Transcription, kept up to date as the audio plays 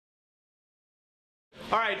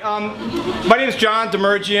All right, my name is John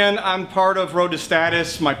Demergian. I'm part of Road to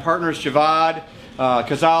Status. My partners Javad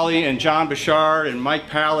Kazali and John Bashard and Mike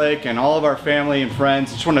Palick and all of our family and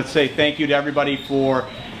friends. I just want to say thank you to everybody for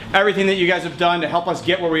everything that you guys have done to help us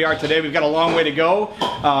get where we are today. We've got a long way to go,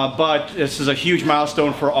 but this is a huge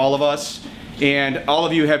milestone for all of us. And all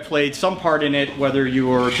of you have played some part in it, whether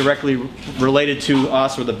you are directly related to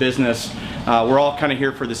us or the business. We're all kind of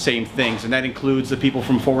here for the same things, and that includes the people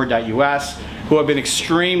from Forward.us who have been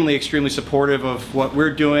extremely supportive of what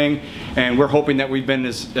we're doing, and we're hoping that we've been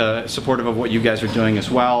as supportive of what you guys are doing as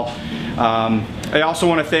well. I also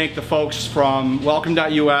want to thank the folks from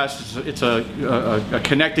Welcome.us. It's a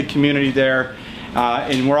connected community there,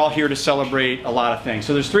 and we're all here to celebrate a lot of things.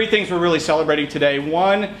 So there's three things we're really celebrating today.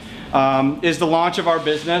 One is the launch of our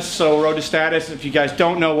business. So Road to Status, if you guys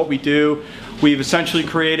don't know what we do, we've essentially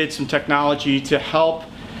created some technology to help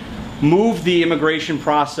move the immigration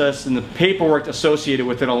process and the paperwork associated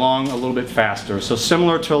with it along a little bit faster. So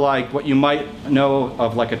similar to like what you might know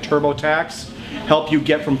of like a TurboTax, help you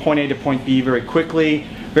get from point A to point B very quickly,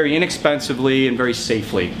 very inexpensively, and very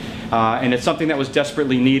safely. And it's something that was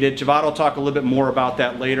desperately needed. Javad will talk a little bit more about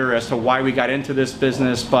that later as to why we got into this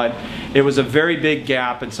business, but it was a very big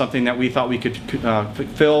gap and something that we thought we could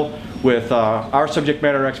fill with our subject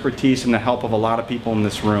matter expertise and the help of a lot of people in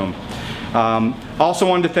this room. Also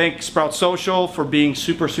wanted to thank Sprout Social for being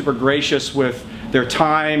super gracious with their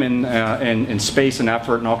time and space and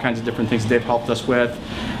effort and all kinds of different things they've helped us with.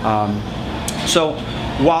 So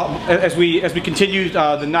as we continue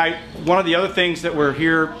the night, one of the other things that we're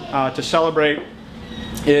here to celebrate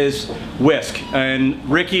is WHISK. And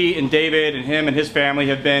Ricky and David and him and his family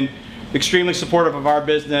have been extremely supportive of our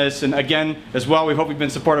business, and again, as well, we hope we've been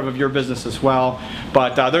supportive of your business as well.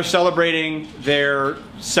 But they're celebrating their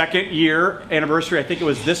second year anniversary. I think it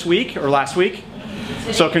was this week or last week.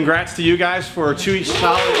 So congrats to you guys for 2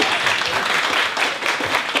 solid.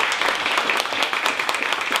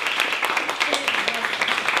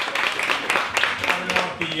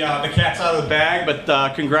 The cat's out of the bag,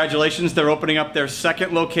 but congratulations. They're opening up their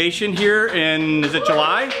second location here in, is it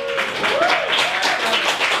July?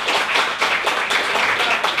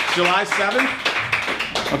 July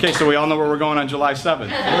 7th? Okay, so we all know where we're going on July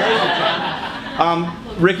 7th.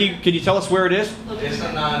 Ricky, can you tell us where it is? It's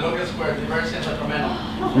in Logan Square, Diversity in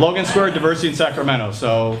Sacramento. Logan Square, Diversity in Sacramento.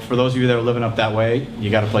 So for those of you that are living up that way, you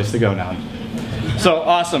got a place to go now. So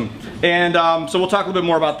awesome. And so we'll talk a little bit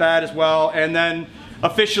more about that as well. And then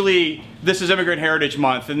officially, this is Immigrant Heritage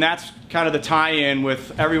Month, and that's kind of the tie-in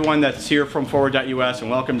with everyone that's here from Forward.us and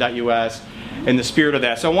Welcome.us in the spirit of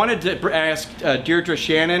that. So I wanted to ask Deirdre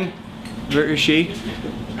Shannon, where is she?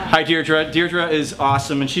 Hi Deirdre. Deirdre is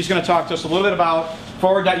awesome, and she's going to talk to us a little bit about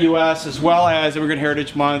Forward.us as well as Immigrant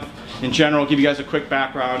Heritage Month in general, give you guys a quick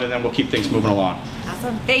background, and then we'll keep things moving along.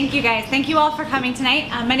 Awesome. Thank you guys. Thank you all for coming tonight.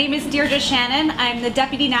 My name is Deirdre Shannon. I'm the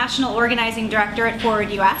Deputy National Organizing Director at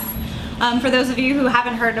Forward.us. For those of you who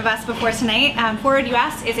haven't heard of us before tonight,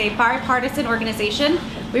 Forward.us is a bipartisan organization.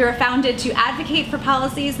 We were founded to advocate for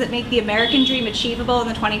policies that make the American dream achievable in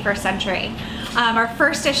the 21st century. Our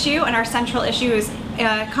first issue and our central issue is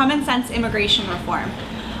common sense immigration reform.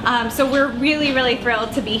 So we're really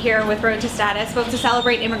thrilled to be here with Road to Status, both to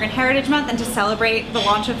celebrate Immigrant Heritage Month and to celebrate the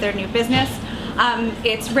launch of their new business.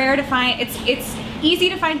 It's rare to find, it's easy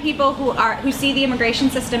to find people who see the immigration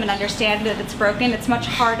system and understand that it's broken. It's much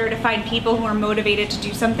harder to find people who are motivated to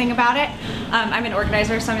do something about it. I'm an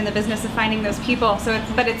organizer, so I'm in the business of finding those people. So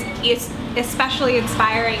it's especially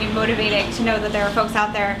inspiring and motivating to know that there are folks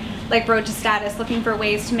out there like Road to Status looking for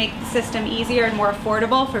ways to make the system easier and more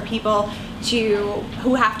affordable for people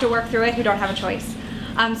who have to work through it, who don't have a choice.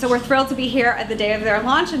 So we're thrilled to be here at the day of their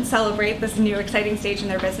launch and celebrate this new exciting stage in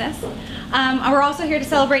their business. We're also here to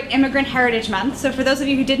celebrate Immigrant Heritage Month. So for those of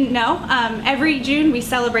you who didn't know, every June we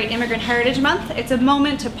celebrate Immigrant Heritage Month. It's a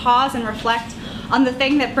moment to pause and reflect on the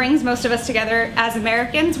thing that brings most of us together as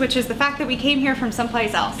Americans, which is the fact that we came here from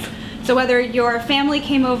someplace else. So whether your family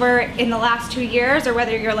came over in the last 2 years or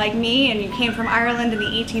whether you're like me and you came from Ireland in the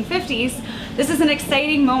 1850s, this is an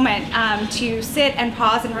exciting moment to sit and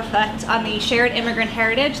pause and reflect on the shared immigrant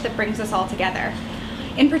heritage that brings us all together.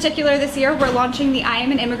 In particular this year, we're launching the I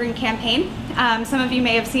Am An Immigrant campaign. Some of you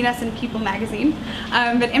may have seen us in People magazine,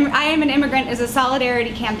 but I Am An Immigrant is a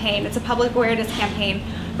solidarity campaign. It's a public awareness campaign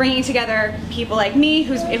bringing together people like me,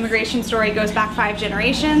 whose immigration story goes back 5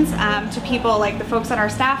 generations, to people like the folks on our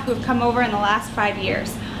staff who've come over in the last 5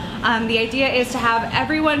 years. The idea is to have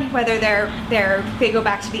everyone, whether they go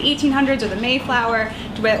back to the 1800s or the Mayflower,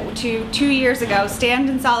 to 2 years ago, stand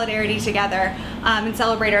in solidarity together and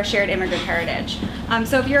celebrate our shared immigrant heritage.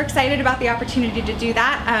 So if you're excited about the opportunity to do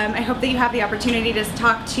that, I hope that you have the opportunity to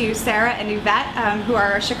talk to Sarah and Yvette, who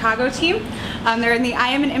are our Chicago team. They're in the I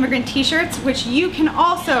Am An Immigrant t-shirts, which you can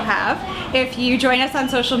also have if you join us on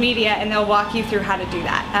social media, and they'll walk you through how to do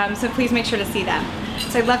that. So please make sure to see them.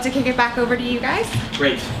 So I'd love to kick it back over to you guys.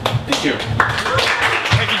 Great. Thank you.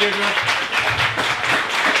 Thank you,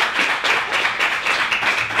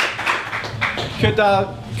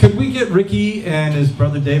 Deirdre. Could we get Ricky and his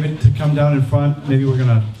brother David to come down in front? Maybe we're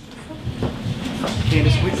gonna.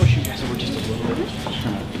 Candace, we push you guys over just a little bit.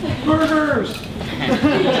 Burgers!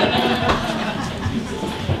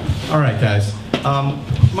 All right, guys.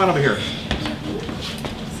 Come on over here.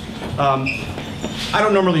 I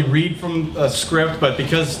don't normally read from a script, but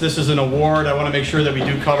because this is an award, I want to make sure that we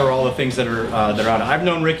do cover all the things that are on it. I've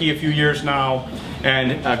known Ricky a few years now,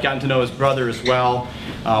 and I've gotten to know his brother as well.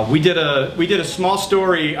 We did a small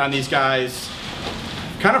story on these guys,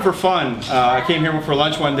 kind of for fun. I came here for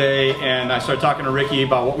lunch one day, and I started talking to Ricky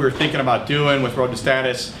about what we were thinking about doing with Road to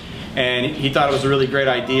Status, and he thought it was a really great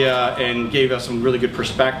idea and gave us some really good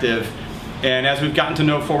perspective. And as we've gotten to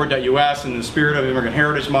know Forward.us and the spirit of Immigrant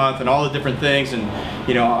Heritage Month and all the different things, and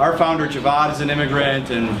you know, our founder Javad is an immigrant,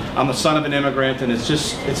 and I'm the son of an immigrant, and it's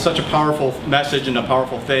such a powerful message and a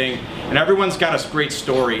powerful thing. And everyone's got a great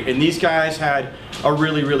story, and these guys had a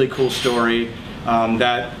really, really cool story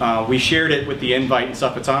that we shared it with the invite and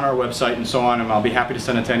stuff. It's on our website and so on, and I'll be happy to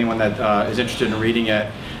send it to anyone that is interested in reading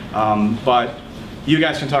it. But you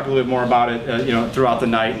guys can talk a little bit more about it, you know, throughout the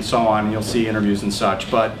night and so on, and you'll see interviews and such.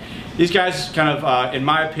 But these guys kind of, in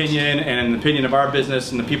my opinion, and in the opinion of our business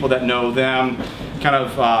and the people that know them, kind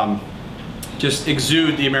of just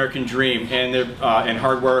exude the American dream and and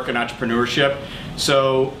hard work and entrepreneurship.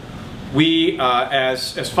 So we,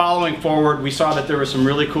 as following forward, we saw that there were some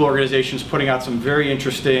really cool organizations putting out some very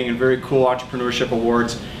interesting and very cool entrepreneurship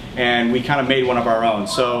awards, and we kind of made one of our own.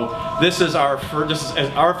 So this is our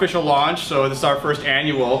official launch. So this is our first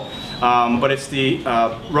annual. But it's the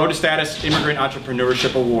Road to Status Immigrant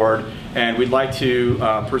Entrepreneurship Award, and we'd like to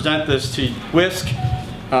present this to WHISK,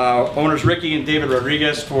 owners Ricky and David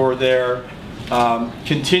Rodriguez, for their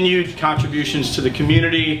continued contributions to the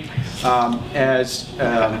community as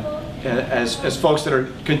folks that are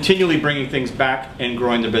continually bringing things back and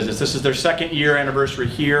growing the business. This is their second year anniversary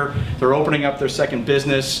here. They're opening up their second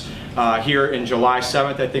business here in July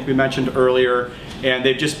 7th, I think we mentioned earlier, and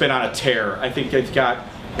they've just been on a tear. I think they've got,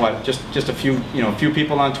 what, just a few, you know, a few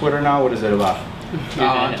people on Twitter now? What is it about?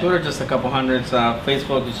 On Twitter, just a couple hundreds.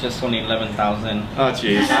 Facebook is just only 11,000. Oh,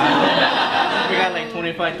 jeez. We got like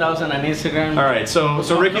 25,000 on Instagram. All right, so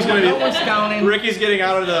Ricky's going to No one's counting. Ricky's getting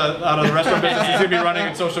out of the restaurant business. He's going to be running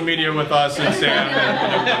on social media with us and Sam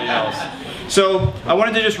and everybody else. So I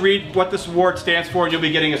wanted to just read what this award stands for. You'll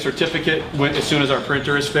be getting a certificate as soon as our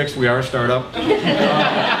printer is fixed. We are a startup.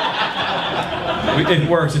 It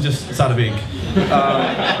works. It's out of ink.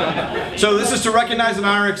 So this is to recognize and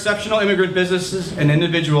honor exceptional immigrant businesses and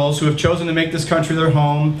individuals who have chosen to make this country their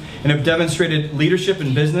home and have demonstrated leadership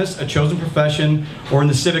in business, a chosen profession, or in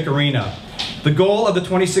the civic arena. The goal of the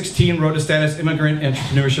 2016 Road to Status Immigrant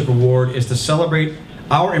Entrepreneurship Award is to celebrate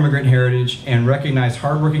our immigrant heritage and recognize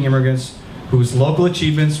hardworking immigrants whose local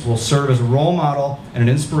achievements will serve as a role model and an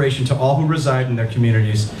inspiration to all who reside in their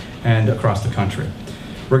communities and across the country.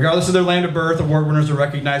 Regardless of their land of birth, award winners are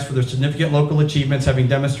recognized for their significant local achievements, having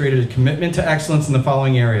demonstrated a commitment to excellence in the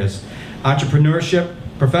following areas: entrepreneurship,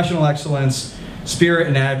 professional excellence, spirit,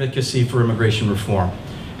 and advocacy for immigration reform.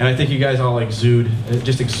 And I think you guys all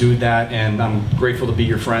just exude that, and I'm grateful to be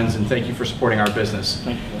your friends, and thank you for supporting our business.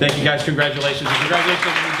 Thank you guys, congratulations, and congratulations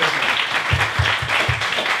on the new business.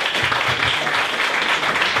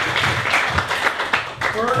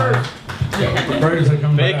 Burgers are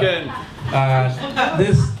coming back Bacon. up.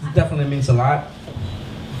 This definitely means a lot.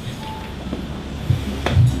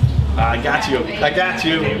 I got you. I got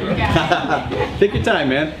you. Take your time,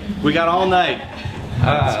 man. We got all night.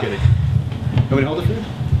 Just kidding. You want me to hold it for you?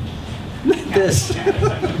 This.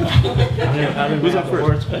 Who's up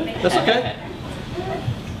first? That's okay.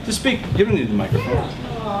 Just speak. You don't need the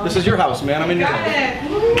microphone. This is your house, man. I'm in your house.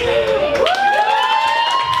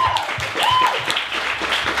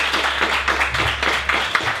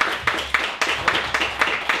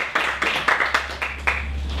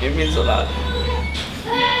 It means a lot.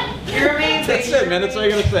 You're amazing. That's it, man. That's all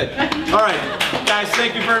you're gonna say. All right, guys.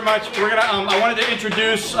 Thank you very much. We're gonna. I wanted to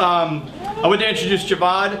introduce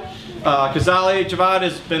Javad Kazali. Javad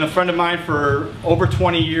has been a friend of mine for over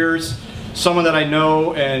 20 years. Someone that I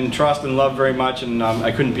know and trust and love very much, and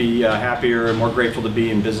I couldn't be happier and more grateful to be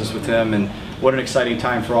in business with him. And what an exciting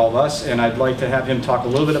time for all of us. And I'd like to have him talk a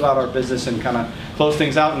little bit about our business and kind of close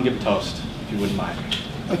things out and give a toast. if you wouldn't mind.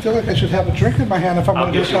 I feel like I should have a drink in my hand if I'm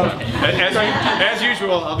going to do so. As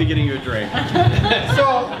usual, I'll be getting you a drink.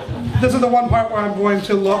 So, this is the one part where I'm going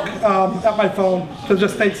to look at my phone to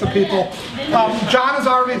just thank some people. John has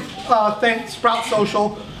already thanked Sprout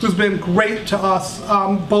Social, who's been great to us,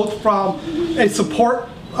 both from a support,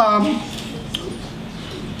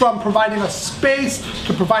 from providing us space,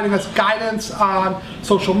 to providing us guidance on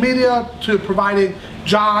social media, to providing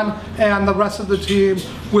John and the rest of the team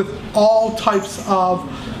with all types of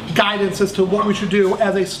guidance as to what we should do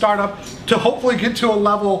as a startup to hopefully get to a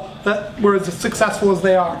level that we're as successful as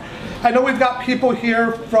they are. I know we've got people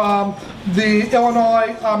here from the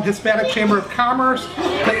Illinois Hispanic Chamber of Commerce,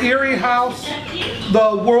 the Erie House,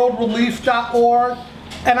 the worldrelief.org,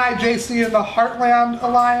 NIJC and the Heartland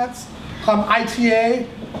Alliance, ITA,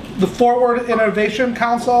 the Forward Innovation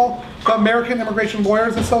Council, the American Immigration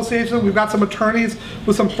Lawyers Association. We've got some attorneys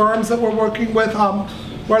with some firms that we're working with.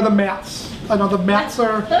 Where are the Matts? I know the Matts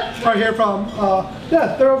are here from,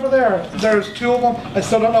 yeah, they're over there. There's two of them. I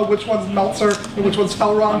still don't know which one's Meltzer and which one's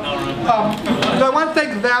Hellrun. So I want to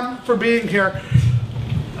thank them for being here.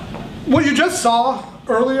 What you just saw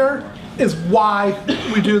earlier is why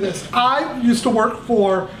we do this. I used to work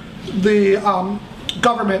for the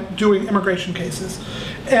government doing immigration cases.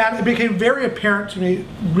 And it became very apparent to me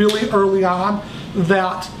really early on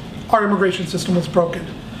that our immigration system was broken.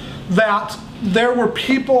 That there were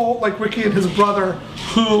people like Ricky and his brother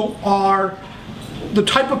who are the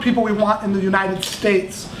type of people we want in the United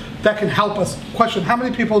States that can help us. Question, how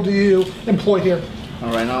many people do you employ here?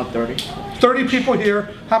 Right now, 30. 30 people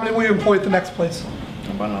here. How many will you employ at the next place?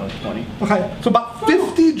 About another 20. Okay, so about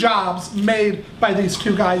 50 jobs made by these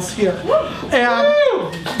two guys here.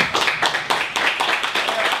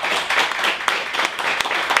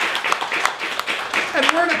 And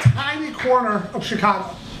we're in a tiny corner of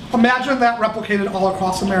Chicago. Imagine that replicated all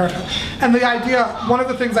across America. And the idea, one of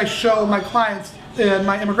the things I show my clients in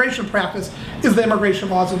my immigration practice is the immigration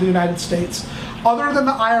laws of the United States. Other than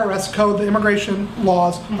the IRS code, the immigration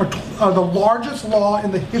laws are the largest law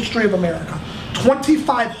in the history of America.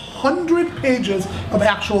 2,500 pages of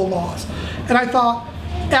actual laws. And I thought,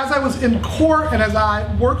 as I was in court and as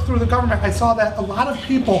I worked through the government, I saw that a lot of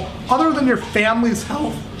people, other than your family's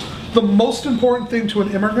health, the most important thing to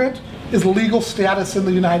an immigrant is legal status in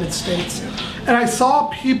the United States. And I saw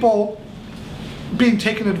people being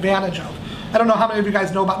taken advantage of. I don't know how many of you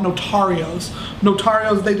guys know about notarios.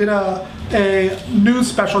 Notarios, they did a news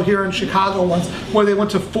special here in Chicago once where they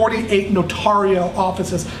went to 48 notario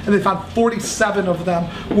offices and they found 47 of them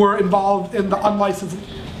were involved in the unlicensed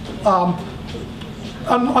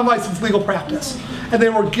legal practice. And they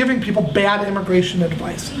were giving people bad immigration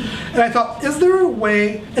advice. And I thought, is there a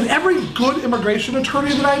way, and every good immigration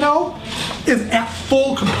attorney that I know is at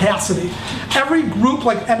full capacity. Every group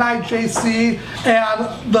like NIJC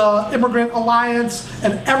and the Immigrant Alliance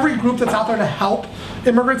and every group that's out there to help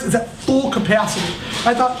immigrants is at full capacity.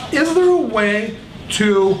 I thought, is there a way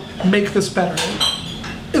to make this better?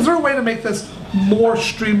 Is there a way to make this more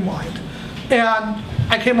streamlined? And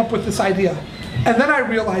I came up with this idea. And then I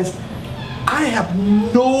realized, I have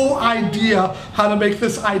no idea how to make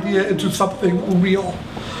this idea into something real.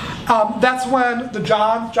 That's when the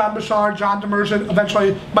John Bouchard, John Demerjian,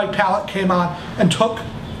 eventually Mike Pallett came on and took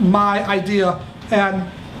my idea and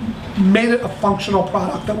made it a functional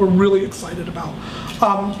product that we're really excited about.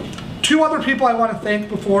 Two other people I want to thank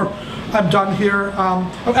before I'm done here.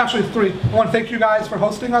 Actually three. I want to thank you guys for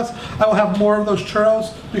hosting us. I will have more of those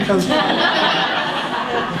churros because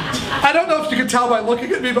I don't know if you can tell by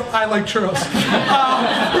looking at me, but I like churros.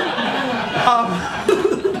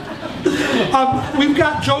 We've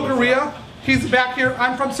got Joe Gurria. He's back here.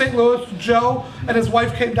 I'm from St. Louis. Joe and his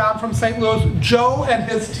wife came down from St. Louis. Joe and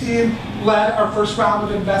his team led our first round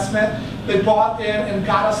of investment. They bought in and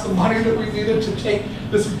got us the money that we needed to take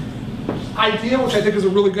this idea, which I think is a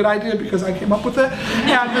really good idea because I came up with it,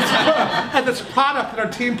 and this product that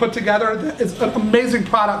our team put together is an amazing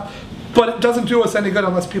product. But it doesn't do us any good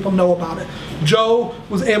unless people know about it. Joe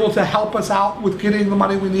was able to help us out with getting the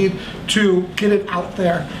money we need to get it out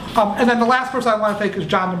there. And then the last person I want to thank is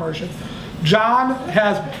John Demerjian. John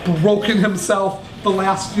has broken himself the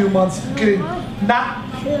last few months getting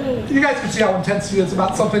you guys can see how intense he is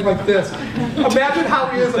about something like this. Imagine how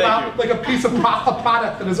he is about like a piece of a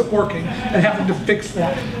product that isn't working and having to fix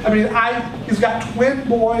that. I mean, he's got twin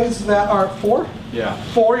boys that are 4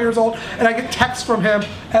 years old, and I get texts from him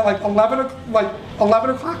at like 11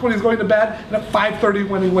 o'clock when he's going to bed and at 5:30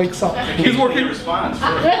 when he wakes up. He's working. He responds.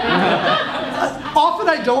 Often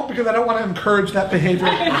I don't because I don't want to encourage that behavior.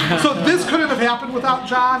 So this couldn't have happened without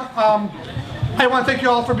John. I want to thank you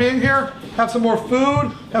all for being here. Have some more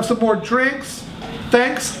food, have some more drinks.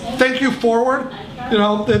 Thanks. Thank you, Forward. You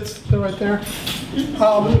know, they're right there. If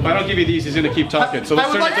I don't give you these, he's going to keep talking. So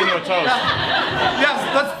let's turn it into a toast.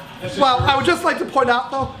 Yes, well, I would just like to point out,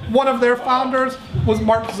 though, one of their founders was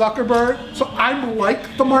Mark Zuckerberg. So I'm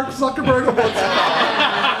like the Mark Zuckerberg of what's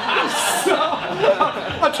So,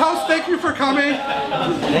 a toast, thank you for coming.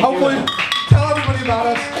 Hopefully, tell everybody about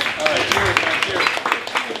us. All right, cheers, man, cheers.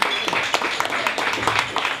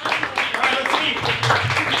 All right, let's eat.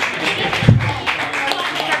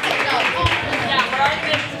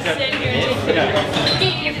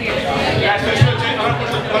 Guys, let's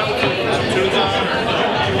put some tunes on.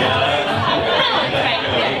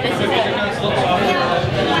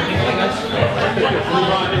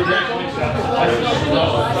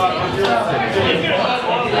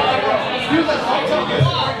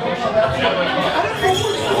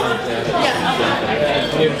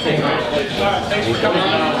 Thanks for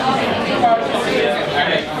coming.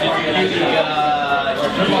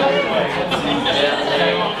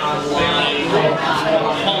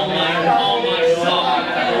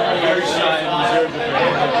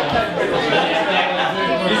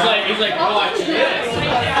 He's like, watch this.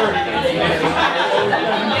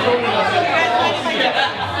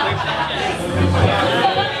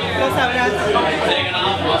 Taking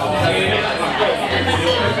off.